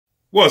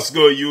What's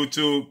good,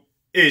 YouTube?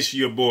 It's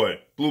your boy,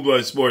 Blue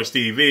Blood Sports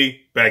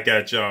TV, back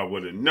at y'all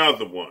with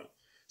another one.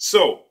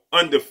 So,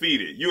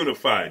 undefeated,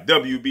 unified,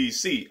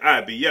 WBC,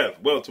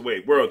 IBF,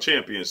 welterweight world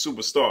champion,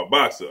 superstar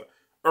boxer,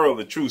 Errol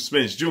the True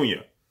Spence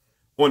Jr.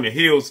 on the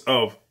heels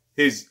of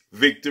his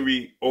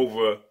victory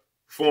over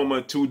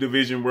former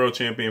two-division world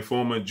champion,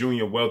 former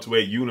junior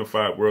welterweight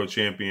unified world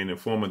champion, and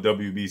former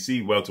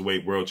WBC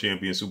welterweight world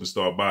champion,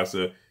 superstar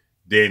boxer,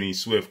 Danny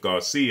Swift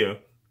Garcia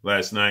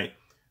last night.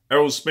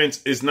 Errol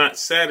Spence is not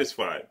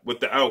satisfied with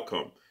the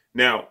outcome.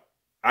 Now,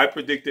 I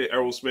predicted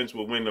Errol Spence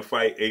would win the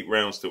fight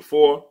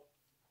 8-4.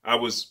 I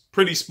was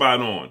pretty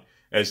spot on,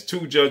 as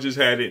two judges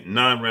had it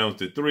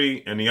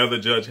 9-3, and the other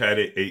judge had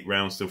it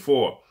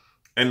 8-4.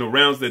 And the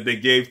rounds that they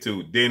gave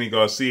to Danny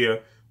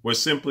Garcia were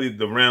simply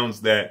the rounds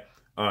that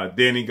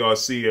Danny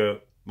Garcia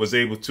was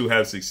able to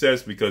have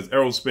success because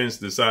Errol Spence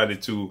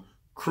decided to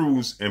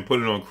cruise and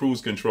put it on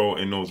cruise control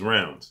in those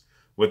rounds.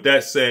 With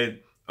that said,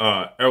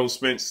 Errol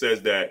Spence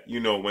says that,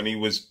 when he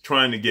was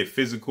trying to get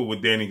physical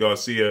with Danny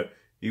Garcia,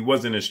 he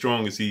wasn't as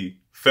strong as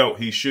he felt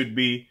he should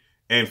be.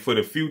 And for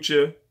the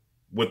future,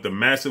 with the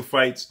massive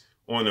fights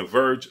on the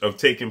verge of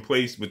taking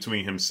place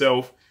between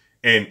himself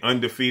and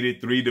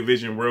undefeated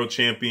three-division world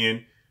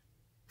champion,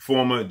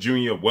 former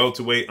junior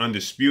welterweight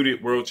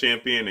undisputed world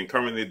champion, and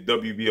currently the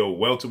WBO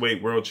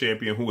welterweight world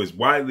champion, who is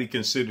widely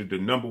considered the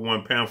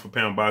 #1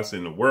 pound-for-pound boxer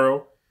in the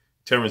world,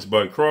 TERENCE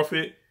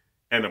Crawford,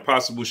 and a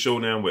possible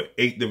showdown with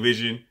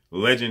 8-division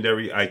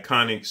legendary,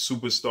 iconic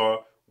superstar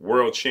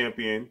world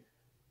champion,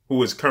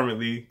 who is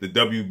currently the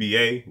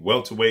WBA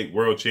welterweight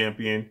world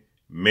champion,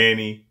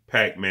 MANNY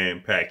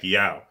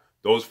Pacquiao.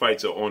 Those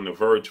fights are on the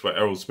verge for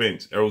Errol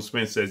Spence. Errol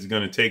Spence says he's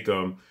going to take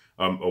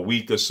a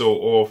week or so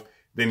off.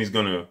 Then he's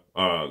going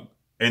to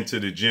enter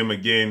the gym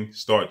again,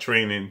 start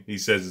training. He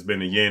says it's been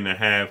 1.5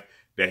 years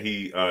that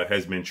he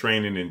has been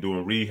training and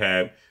doing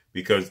rehab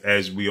because,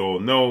 as we all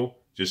know,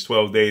 just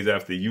 12 days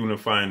after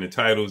unifying the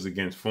titles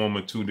against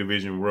former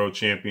two-division world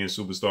champion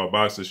superstar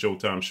boxer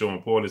Showtime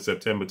Sean Porter,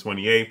 September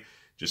 28th,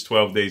 just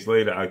 12 days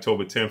later,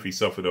 October 10th, he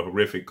suffered a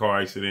horrific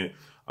car accident.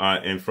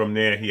 And from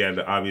there, he had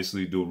to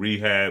obviously do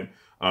rehab.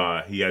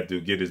 He had to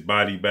get his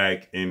body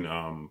back in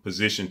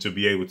position to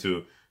be able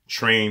to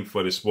train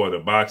for the sport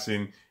of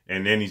boxing.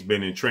 And then he's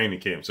been in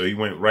training camp. So he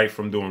went right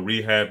from doing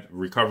rehab,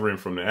 recovering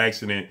from the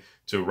accident,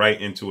 to right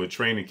into a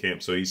training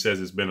camp. So he says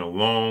it's been a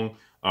long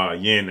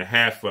 1.5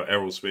 years for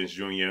Errol Spence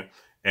Jr.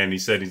 And he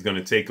said he's going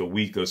to take a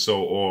week or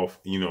so off,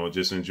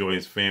 just enjoy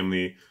his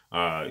family,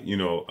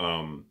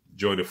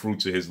 enjoy the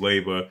fruits of his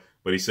labor.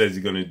 But he says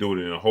he's going to do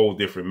it in a whole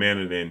different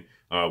manner than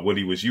what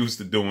he was used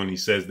to doing. He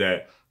says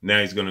that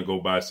now he's going to go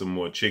buy some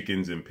more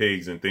chickens and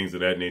pigs and things of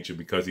that nature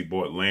because he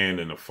bought land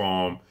and a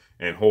farm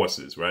and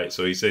horses, right?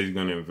 So he says he's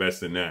going to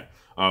invest in that.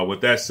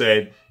 With that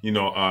said,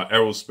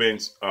 Errol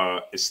Spence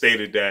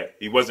stated that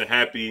he wasn't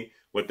happy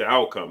with the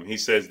outcome. He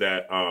says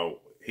that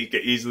he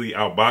could easily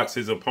outbox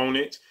his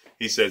opponent.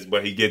 He says,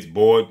 but he gets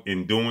bored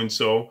in doing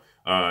so.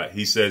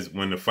 He says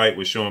when the fight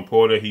with Sean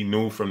Porter, he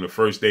knew from the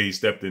first day he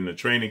stepped in the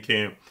training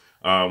camp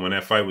when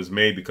that fight was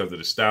made because of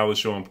the style of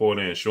Sean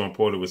Porter. And Sean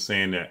Porter was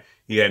saying that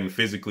he hadn't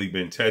physically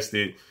been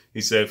tested.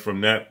 He said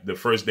from the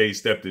first day he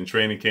stepped in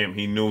training camp,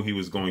 he knew he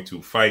was going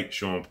to fight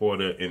Sean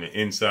Porter in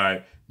the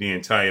inside the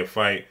entire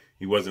fight.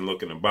 He wasn't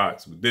looking to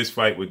box. With this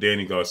fight with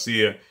Danny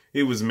Garcia,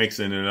 he was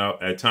mixing it up.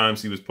 At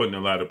times, he was putting a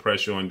lot of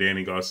pressure on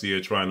Danny Garcia,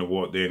 trying to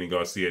walk Danny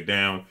Garcia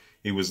down.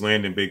 He was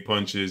landing big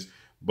punches,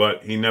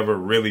 but he never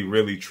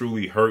really,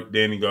 truly hurt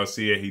Danny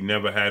Garcia. He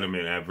never had him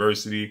in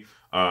adversity,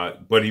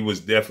 but he was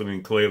definitely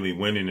clearly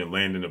winning and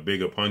landing the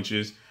bigger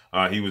punches.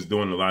 He was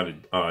doing a lot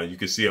of, you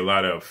could see a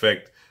lot of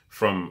effect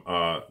from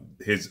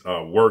his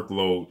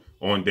workload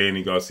on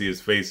Danny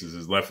Garcia's faces.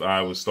 His left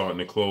eye was starting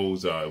to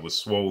close. It was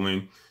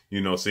swollen.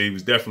 So he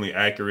was definitely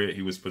accurate.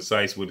 He was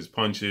precise with his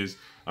punches.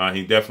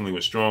 He definitely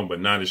was strong, but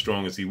not as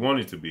strong as he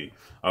wanted to be.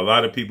 A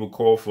lot of people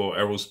call for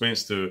Errol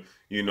Spence to,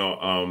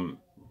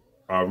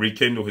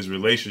 rekindle his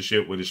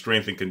relationship with his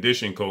strength and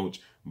condition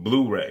coach,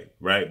 Blue Ray,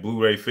 right? Blue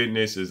Ray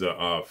Fitness is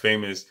a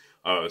famous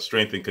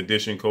strength and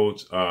condition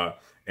coach.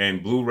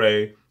 And Blue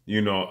Ray,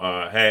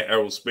 had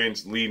Errol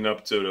Spence leading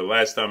up to the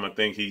last time I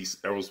think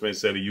Errol Spence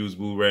said he used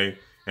Blue Ray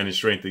and his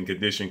strength and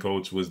condition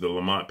coach was the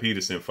Lamont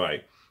Peterson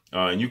fight.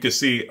 And you can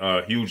see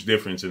a huge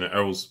difference in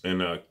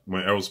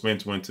when Errol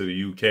Spence went to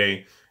the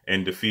UK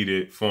and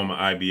defeated former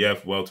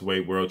IBF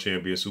welterweight world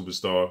champion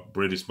superstar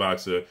British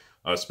boxer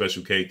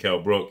Special K Kell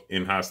Brook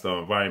in hostile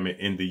environment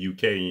in the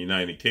UK and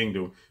United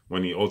Kingdom,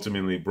 when he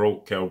ultimately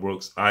broke Kell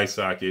Brook's eye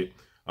socket,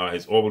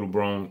 his orbital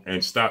bone,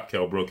 and stopped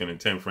Kell Brook in the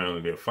 10th round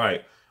of their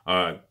fight.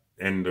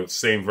 And the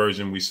same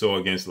version we saw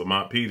against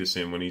Lamont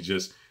Peterson when he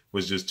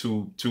was just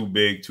too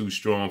big, too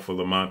strong for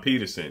Lamont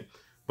Peterson.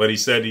 But he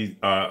said he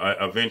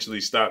eventually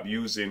stopped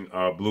using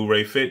Blue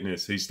Ray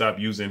Fitness. He stopped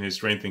using his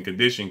strength and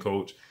condition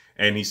coach.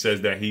 And he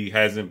says that he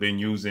hasn't been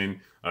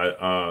using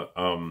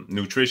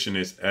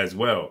nutritionists as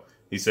well.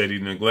 He said he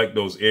neglected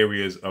those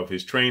areas of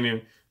his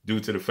training due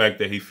to the fact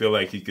that he feel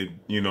like he could,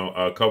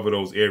 cover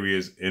those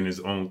areas in his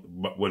own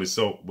with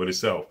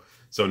himself.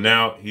 So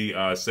now he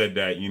said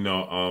that,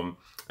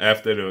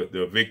 after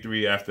the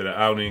victory, after the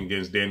outing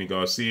against Danny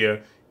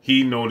Garcia,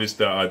 he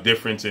noticed a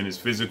difference in his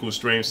physical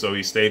strength. So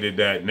he stated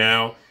that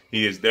now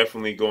he is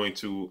definitely going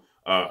to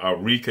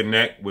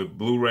reconnect with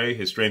Blu-ray,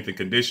 his strength and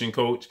condition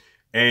coach,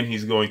 and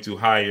he's going to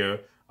hire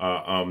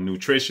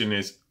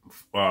nutritionists,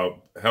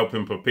 help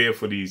him prepare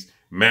for these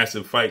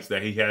massive fights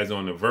that he has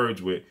on the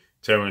verge with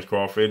Terence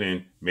Crawford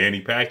and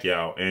Manny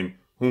Pacquiao and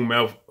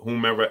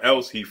whomever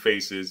else he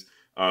faces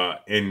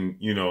in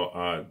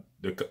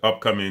the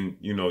upcoming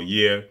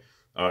year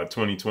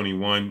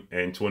 2021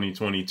 and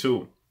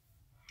 2022.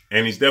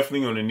 And he's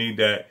definitely going to need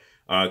that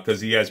because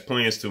he has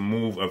plans to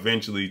move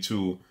eventually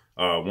to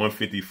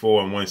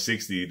 154 and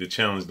 160 to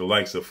challenge the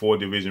likes of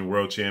 4-division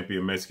world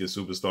champion Mexican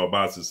superstar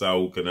boxer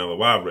Saul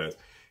Canelo Alvarez.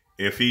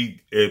 If he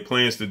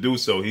plans to do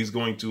so, he's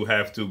going to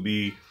have to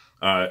be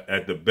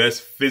at the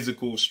best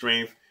physical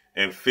strength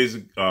and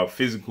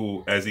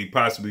physical as he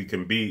possibly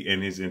can be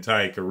in his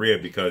entire career,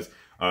 because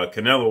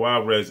Canelo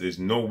Alvarez is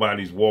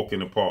nobody's walk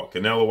in the park.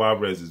 Canelo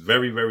Alvarez is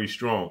very, very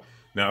strong.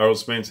 Now, Errol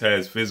Spence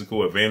has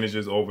physical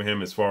advantages over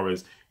him as far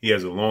as he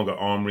has a longer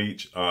arm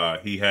reach.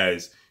 He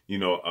has,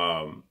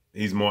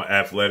 he's more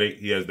athletic.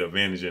 He has the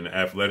advantage in the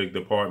athletic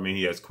department.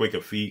 He has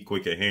quicker feet,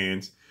 quicker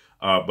hands.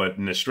 But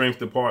in the strength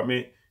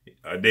department,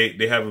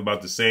 they have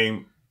about the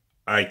same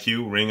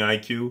IQ, ring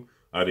IQ.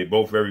 They're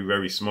both very,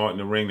 very smart in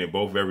the ring. They're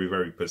both very,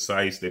 very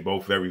precise. They're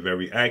both very,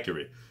 very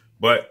accurate.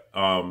 But,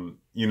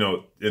 in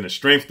the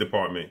strength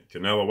department,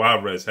 Canelo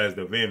Alvarez has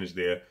the advantage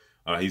there.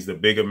 He's the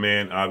bigger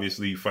man.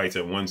 Obviously, he fights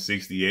at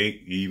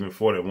 168. He even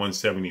fought at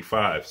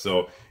 175.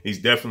 So he's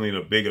definitely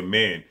the bigger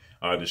man,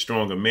 the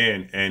stronger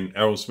man. And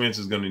Errol Spence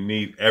is going to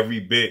need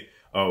every bit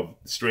of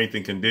strength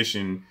and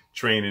condition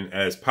training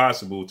as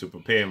possible to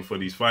prepare him for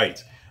these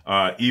fights.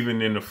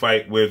 Even in the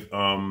fight with,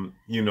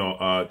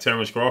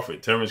 Terence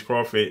Crawford. Terence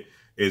Crawford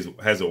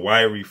has a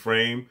wiry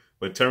frame,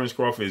 but Terence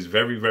Crawford is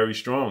very, very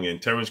strong.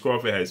 And Terence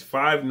Crawford has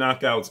 5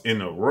 knockouts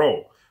in a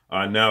row.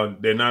 Now,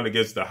 they're not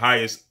against the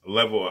highest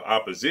level of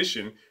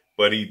opposition,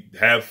 but he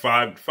have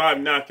five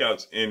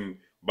knockouts in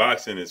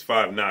boxing. Is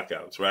 5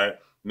 knockouts, right?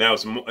 Now,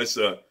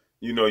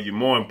 you're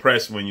more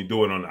impressed when you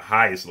do it on the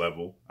highest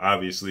level,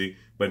 obviously,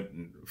 but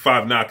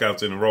 5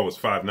 knockouts in a row is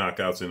 5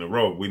 knockouts in a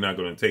row. We're not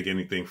going to take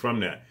anything from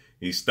that.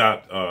 He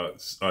stopped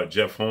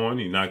Jeff Horn.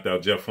 He knocked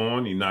out Jeff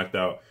Horn. He knocked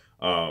out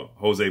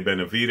Jose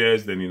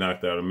Benavidez. Then he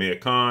knocked out Amir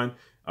Khan.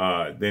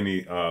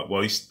 Amir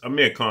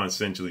Khan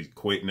essentially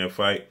quit in that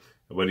fight.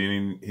 But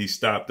he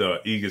stopped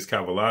Igor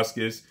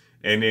Kavalauskas,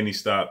 and then he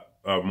stopped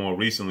more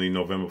recently,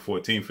 November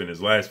 14th, in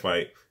his last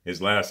fight,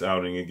 his last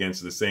outing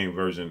against the same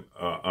version,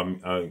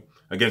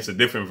 against a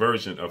different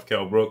version of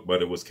Kell Brook,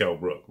 but it was Kell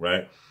Brook,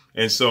 right?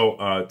 And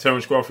so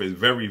Terence Crawford is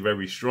very,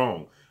 very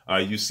strong.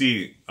 You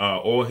see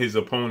all his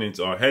opponents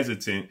are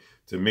hesitant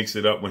to mix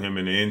it up with him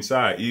in the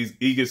inside.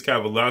 Igor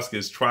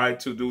Kavalauskas tried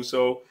to do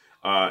so.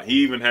 He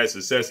even had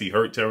success. He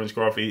hurt Terence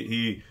Crawford.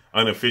 He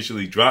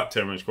unofficially dropped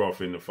Terence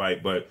Crawford in the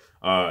fight, but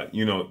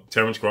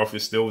Terence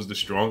Crawford still was the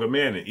stronger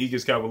man. And Igor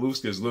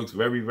Kavalauskas looks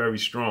very, very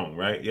strong,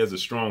 right? He has a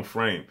strong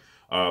frame.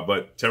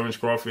 But Terence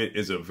Crawford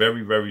is a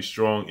very, very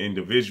strong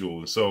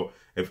individual. So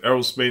if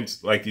Errol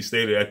Spence, like he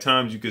stated, at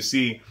times you could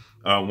see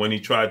when he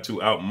tried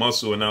to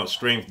out-muscle and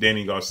out-strength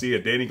Danny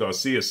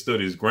Garcia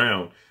stood his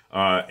ground.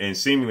 And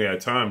seemingly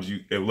at times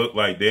it looked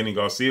like Danny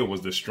Garcia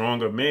was the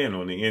stronger man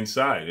on the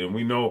inside. And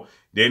we know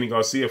Danny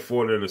Garcia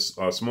fought at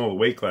a smaller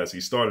weight class.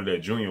 He started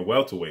at junior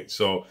welterweight.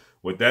 So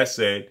with that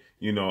said,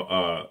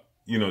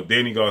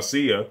 Danny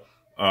Garcia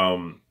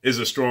is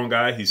a strong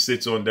guy. He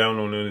sits down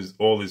on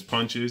all his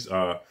punches.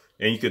 And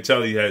you could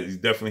tell he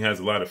definitely has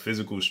a lot of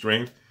physical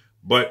strength.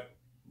 But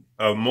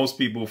most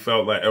people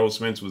felt like Errol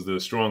Spence was the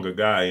stronger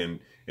guy, and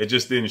it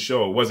just didn't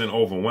show. It wasn't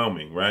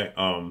overwhelming, right?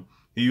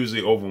 He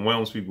usually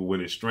overwhelms people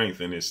with his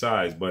strength and his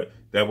size, but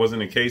that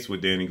wasn't the case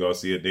with Danny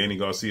Garcia. Danny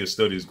Garcia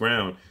stood his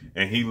ground,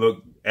 and he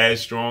looked as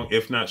strong,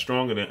 if not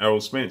stronger, than Errol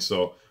Spence.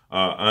 So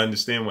I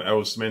understand where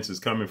Errol Spence is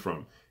coming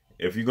from.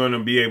 If you're going to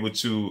be able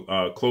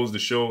to close the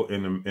show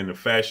in the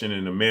fashion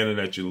and the manner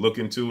that you're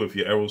looking to, if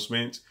you're Errol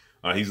Spence,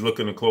 he's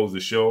looking to close the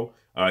show.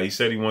 He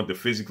said he wanted to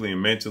physically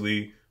and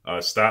mentally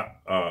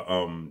stop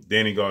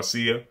Danny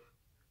Garcia.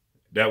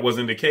 That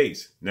wasn't the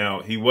case.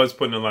 Now, he was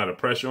putting a lot of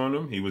pressure on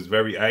him. He was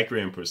very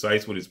accurate and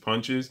precise with his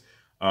punches,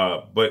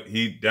 but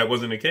that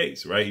wasn't the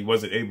case, right? He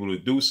wasn't able to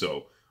do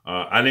so.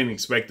 I didn't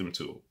expect him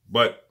to.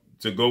 But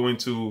to go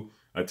into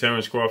a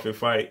Terence Crawford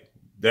fight,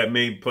 that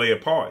may play a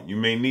part. You're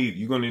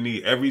going to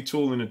need every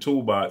tool in the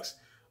toolbox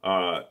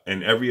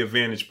and every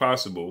advantage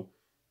possible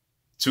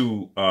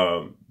to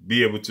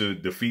be able to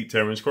defeat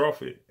Terence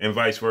Crawford and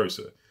vice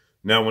versa.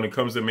 Now, when it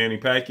comes to Manny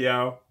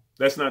Pacquiao,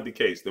 that's not the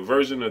case. The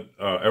version of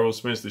Errol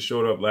Spence that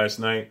showed up last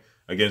night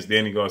against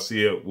Danny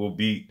Garcia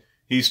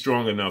he's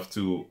strong enough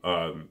to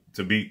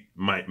beat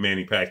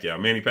Manny Pacquiao.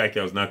 Manny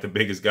Pacquiao is not the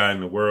biggest guy in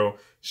the world.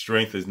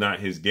 Strength is not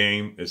his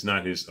game. It's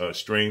not his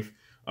strength,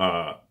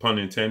 pun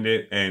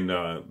intended. And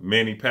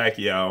Manny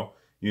Pacquiao,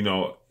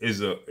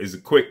 is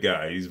a quick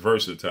guy. He's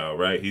versatile,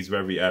 right? He's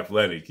very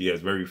athletic. He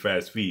has very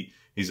fast feet.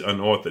 he's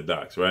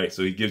unorthodox, right?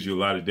 So he gives you a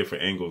lot of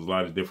different angles, a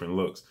lot of different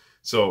looks.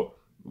 So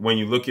when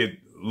you look at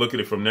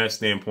it from that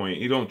standpoint,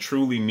 you don't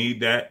truly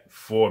need that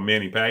for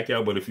Manny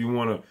Pacquiao. But if you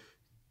want to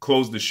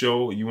close the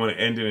show, you want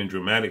to end it in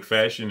dramatic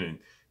fashion and,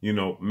 you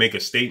know, make a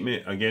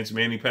statement against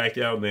Manny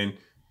Pacquiao, then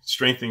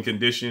strength and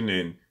condition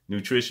and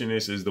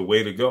nutritionist is the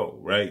way to go,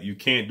 right? You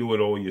can't do it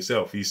all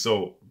yourself.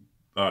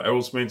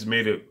 Errol Spence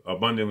made it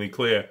abundantly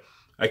clear,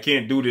 I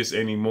can't do this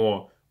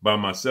anymore by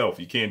myself.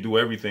 You can't do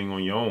everything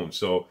on your own.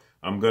 So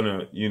I'm going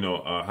to, you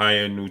know,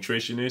 hire a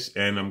nutritionist,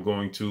 and I'm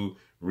going to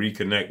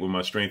reconnect with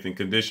my strength and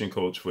condition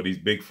coach for these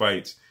big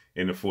fights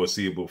in the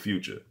foreseeable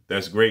future.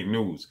 That's great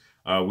news.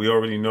 We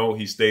already know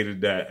he stated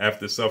that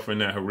after suffering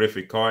that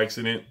horrific car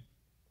accident,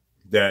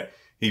 that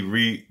he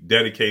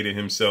rededicated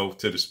himself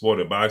to the sport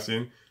of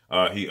boxing.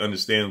 He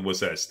understands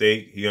what's at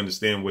stake. He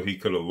understands what he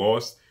could have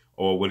lost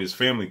or what his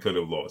family could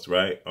have lost,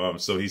 right?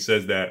 So he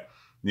says that,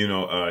 you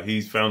know,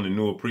 he's found a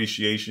new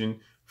appreciation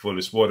for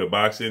the sport of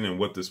boxing and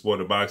what the sport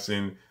of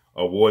boxing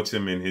awards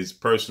him in his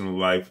personal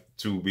life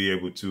to be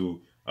able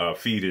to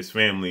feed his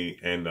family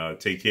and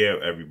take care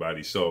of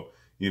everybody. So,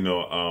 you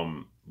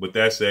know, with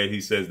that said,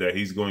 he says that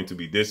he's going to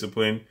be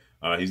disciplined.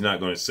 He's not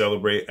going to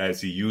celebrate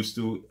as he used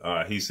to.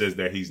 He says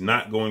that he's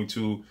not going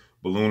to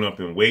balloon up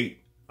in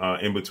weight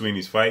in between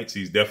these fights.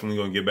 He's definitely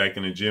going to get back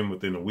in the gym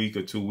within a week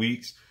or 2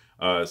 weeks.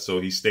 So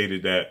he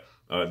stated that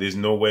there's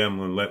no way I'm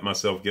going to let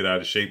myself get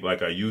out of shape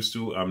like I used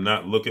to. I'm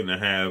not looking to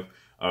have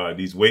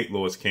these weight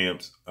loss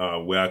camps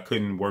where I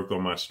couldn't work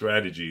on my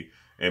strategy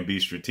and be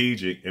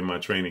strategic in my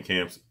training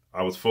camps.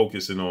 I was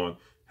focusing on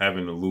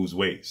having to lose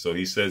weight. So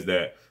he says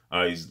that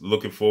he's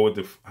looking forward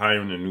to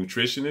hiring a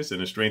nutritionist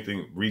and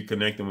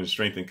reconnecting with a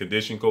strength and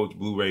condition coach,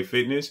 Blu-ray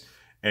Fitness.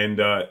 And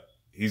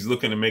he's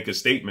looking to make a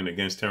statement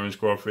against Terence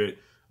Crawford,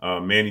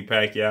 Manny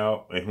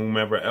Pacquiao, and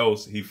whomever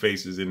else he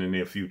faces in the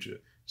near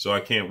future. So I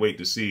can't wait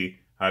to see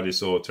how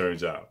this all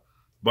turns out.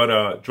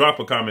 But drop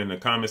a comment in the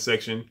comment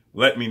section.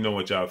 Let me know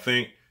what y'all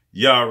think.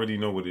 Y'all already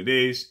know what it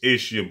is.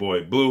 It's your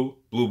boy Blue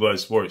Blood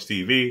Sports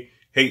TV.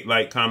 Hate,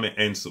 like, comment,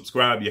 and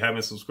subscribe. If you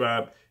haven't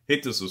subscribed,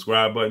 hit the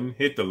subscribe button,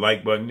 hit the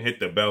like button, hit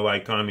the bell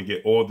icon to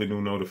get all the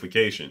new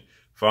notifications.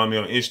 Follow me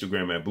on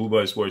Instagram at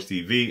Blood Sports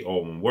TV,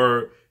 all one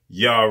word.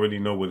 Y'all already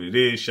know what it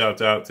is.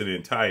 Shout out to the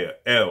entire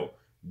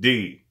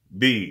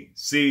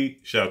LDBC.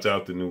 Shout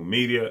out to New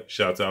Media.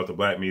 Shout out to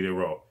Black Media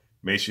Raw.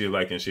 Make sure you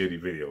like and share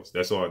these videos.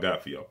 That's all I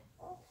got for y'all.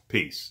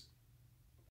 Peace.